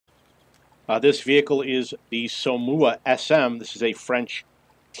This vehicle is the Somua SM. This is a French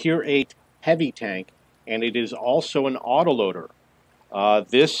Tier 8 heavy tank, and it is also an autoloader.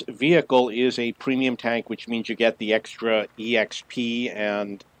 This vehicle is a premium tank, which means you get the extra EXP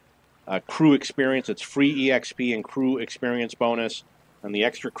and crew experience. It's free EXP and crew experience bonus, and the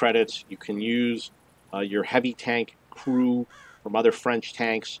extra credits you can use your heavy tank crew from other French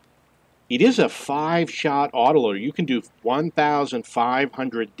tanks. It is a 5-shot autoloader. You can do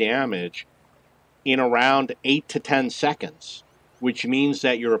 1,500 damage in around 8 to 10 seconds, which means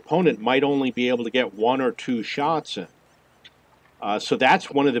that your opponent might only be able to get 1 or 2 shots in. So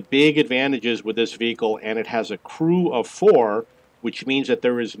that's one of the big advantages with this vehicle, and it has a crew of 4, which means that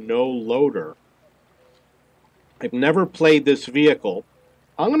there is no loader. I've never played this vehicle.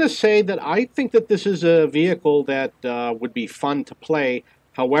 I'm going to say that I think that this is a vehicle that would be fun to play.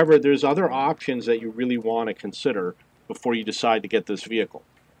 However, there's other options that you really want to consider before you decide to get this vehicle.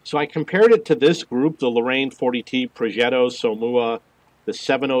 So I compared it to this group, the Lorraine 40T, Progetto, Somua, the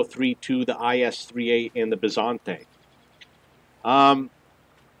 7032, the IS-38, and the Bizante.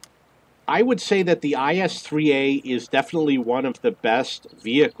 I would say that the IS-3A is definitely one of the best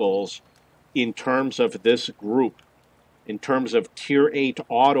vehicles in terms of this group, in terms of Tier 8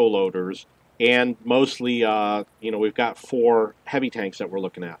 autoloaders, and mostly, we've got 4 heavy tanks that we're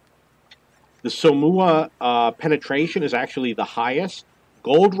looking at. The Somua penetration is actually the highest.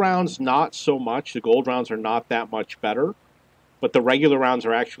 Gold rounds, not so much. The gold rounds are not that much better, but the regular rounds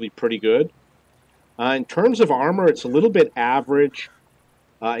are actually pretty good. In terms of armor, it's a little bit average.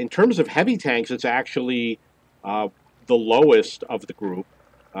 In terms of heavy tanks, it's actually the lowest of the group.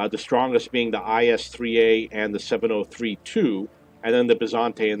 The strongest being the IS-3A and the 7032, and then the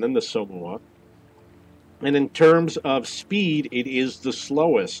Bizante, and then the Somua. And in terms of speed, it is the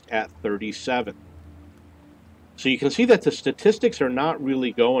slowest at 37. So you can see that the statistics are not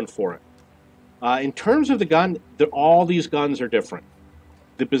really going for it. In terms of the gun, all these guns are different.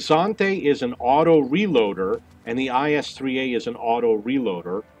 The Bizante is an auto reloader, and the IS-3A is an auto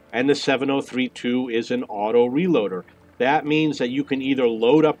reloader, and the 7032 is an auto reloader. That means that you can either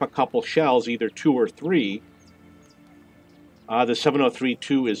load up a couple shells, either 2 or 3. The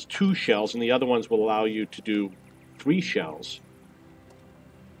 7032 is 2 shells, and the other ones will allow you to do 3 shells.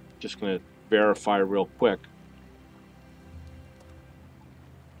 Just going to verify real quick.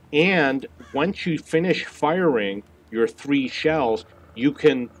 And once you finish firing your 3 shells, you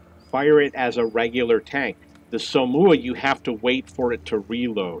can fire it as a regular tank. The Somua, you have to wait for it to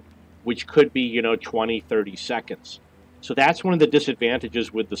reload, which could be, 20, 30 seconds. So that's one of the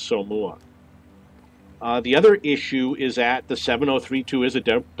disadvantages with the Somua. The other issue is that the 7032 is a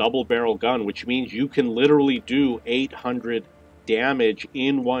double barrel gun, which means you can literally do 800 damage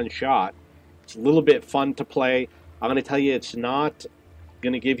in one shot. It's a little bit fun to play. I'm going to tell you, it's not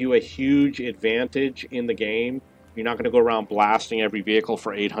going to give you a huge advantage in the game. You're not going to go around blasting every vehicle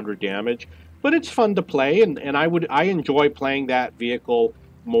for 800 damage, but it's fun to play, and I enjoy playing that vehicle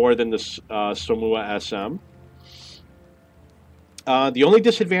more than the Somua SM. The only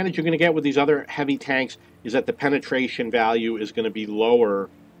disadvantage you're going to get with these other heavy tanks is that the penetration value is going to be lower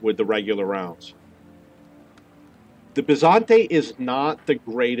with the regular rounds. The Bizante is not the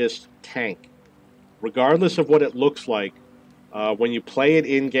greatest tank. Regardless of what it looks like, when you play it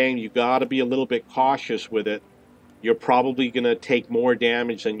in-game, you got to be a little bit cautious with it. You're probably going to take more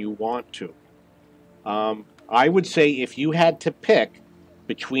damage than you want to. I would say if you had to pick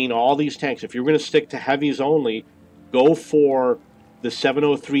between all these tanks, if you're going to stick to heavies only, go for the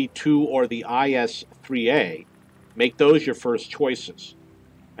 7032 or the IS-3A. Make those your first choices.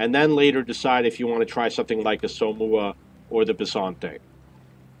 And then later decide if you want to try something like a Somua or the Bizante.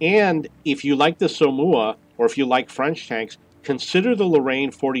 And if you like the Somua, or if you like French tanks, consider the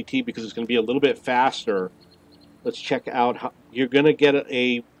Lorraine 40T because it's going to be a little bit faster. Let's check out how you're going to get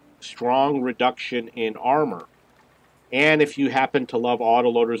a strong reduction in armor. And if you happen to love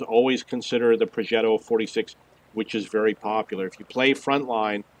autoloaders, always consider the Progetto 46, which is very popular. If you play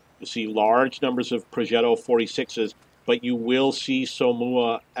Frontline, you'll see large numbers of Progetto 46s, but you will see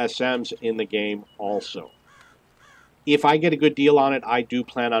Somua SMs in the game also. If I get a good deal on it, I do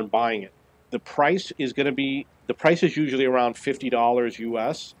plan on buying it. The price is usually around $50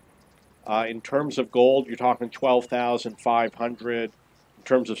 US. In terms of gold, you're talking $12,500. In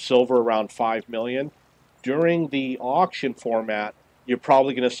terms of silver, around $5 million. During the auction format, you're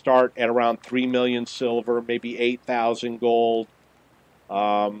probably going to start at around 3 million silver, maybe 8,000 gold,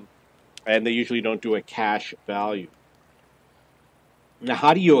 and they usually don't do a cash value. Now,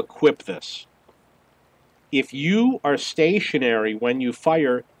 how do you equip this? If you are stationary when you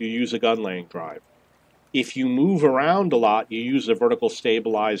fire, you use a gun laying drive. If you move around a lot, you use a vertical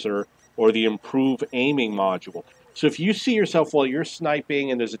stabilizer or the improved aiming module. So if you see yourself while you're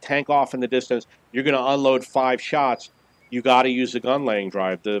sniping and there's a tank off in the distance, you're going to unload 5 shots, you got to use the gun laying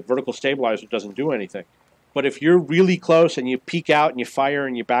drive. The vertical stabilizer doesn't do anything. But if you're really close and you peek out and you fire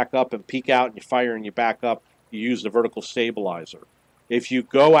and you back up and peek out and you fire and you back up, you use the vertical stabilizer. If you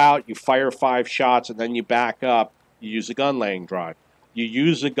go out, you fire 5 shots and then you back up, you use the gun laying drive. You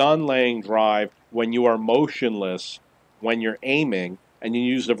use the gun laying drive when you are motionless, when you're aiming, and you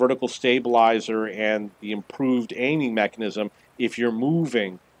use the vertical stabilizer and the improved aiming mechanism if you're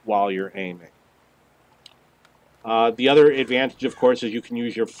moving while you're aiming. The other advantage, of course, is you can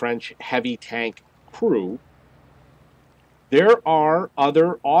use your French heavy tank crew. There are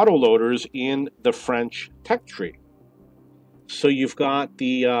other autoloaders in the French tech tree. So you've got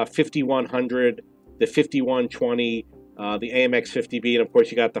the 5100, the 5120, the AMX-50B, and of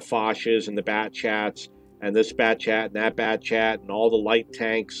course you got the Foshes and the Bat Chats, and this Bat Chat and that Bat Chat, and all the light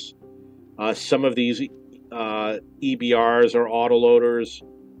tanks. Some of these EBRs are autoloaders.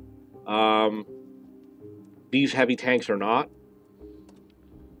 These heavy tanks are not.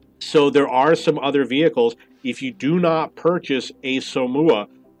 So there are some other vehicles. If you do not purchase a Somua,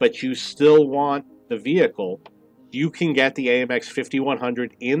 but you still want the vehicle, you can get the AMX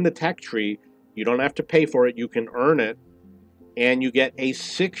 5100 in the tech tree. You don't have to pay for it. You can earn it. And you get a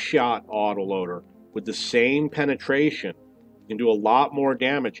 6-shot autoloader with the same penetration. You can do a lot more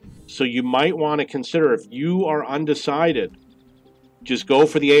damage. So you might want to consider, if you are undecided, just go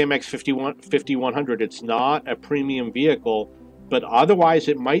for the AMX 5100. It's not a premium vehicle, but otherwise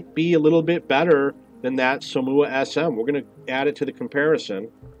it might be a little bit better than that Somua SM. We're going to add it to the comparison.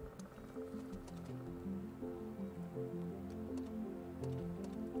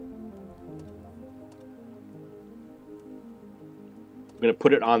 I'm going to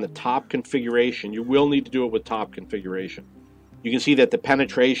put it on the top configuration. You will need to do it with top configuration. You can see that the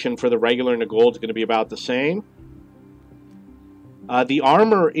penetration for the regular and the gold is going to be about the same. The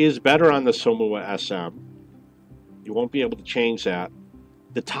armor is better on the Somua SM. You won't be able to change that.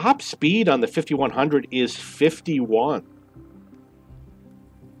 The top speed on the 5100 is 51.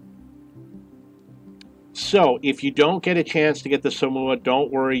 So if you don't get a chance to get the Somua,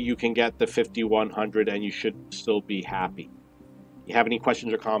 don't worry, you can get the 5100 and you should still be happy. If you have any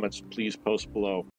questions or comments, please post below.